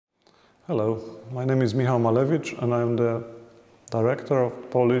Hello, my name is Michał Malewicz and I'm the director of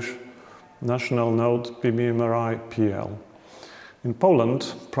Polish national node BBMRI.pl. In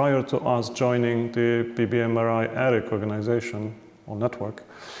Poland, prior to us joining the BBMRI-ERIC organization or network,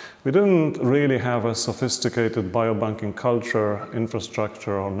 we didn't really have a sophisticated biobanking culture,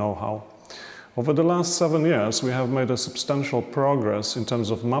 infrastructure or know-how. Over the last 7 years, we have made a substantial progress in terms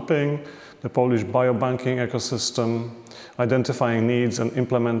of mapping the Polish biobanking ecosystem, identifying needs and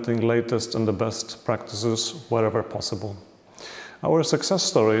implementing latest and the best practices wherever possible. Our success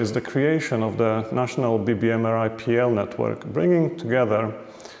story is the creation of the national BBMRI.pl network, bringing together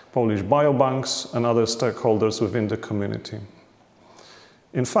Polish biobanks and other stakeholders within the community.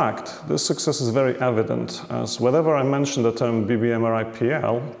 In fact, this success is very evident, as whenever I mention the term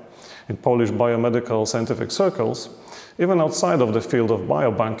BBMRI.pl in Polish biomedical scientific circles, even outside of the field of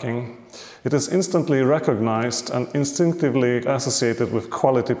biobanking, it is instantly recognized and instinctively associated with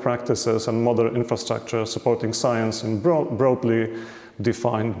quality practices and modern infrastructure supporting science in broadly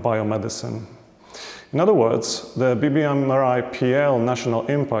defined biomedicine. In other words, the BBMRI.pl national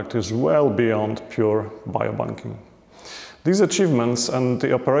impact is well beyond pure biobanking. These achievements and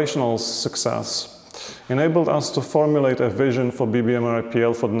the operational success enabled us to formulate a vision for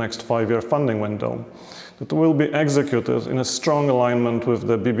BBMRI.pl for the next 5-year funding window that will be executed in a strong alignment with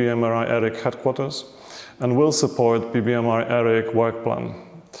the BBMRI-ERIC headquarters and will support BBMRI-ERIC work plan.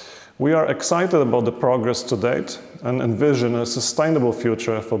 We are excited about the progress to date and envision a sustainable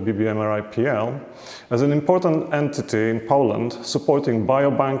future for BBMRI.pl as an important entity in Poland supporting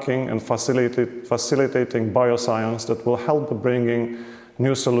biobanking and facilitating bioscience that will help bringing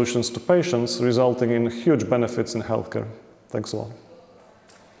new solutions to patients, resulting in huge benefits in healthcare. Thanks a lot.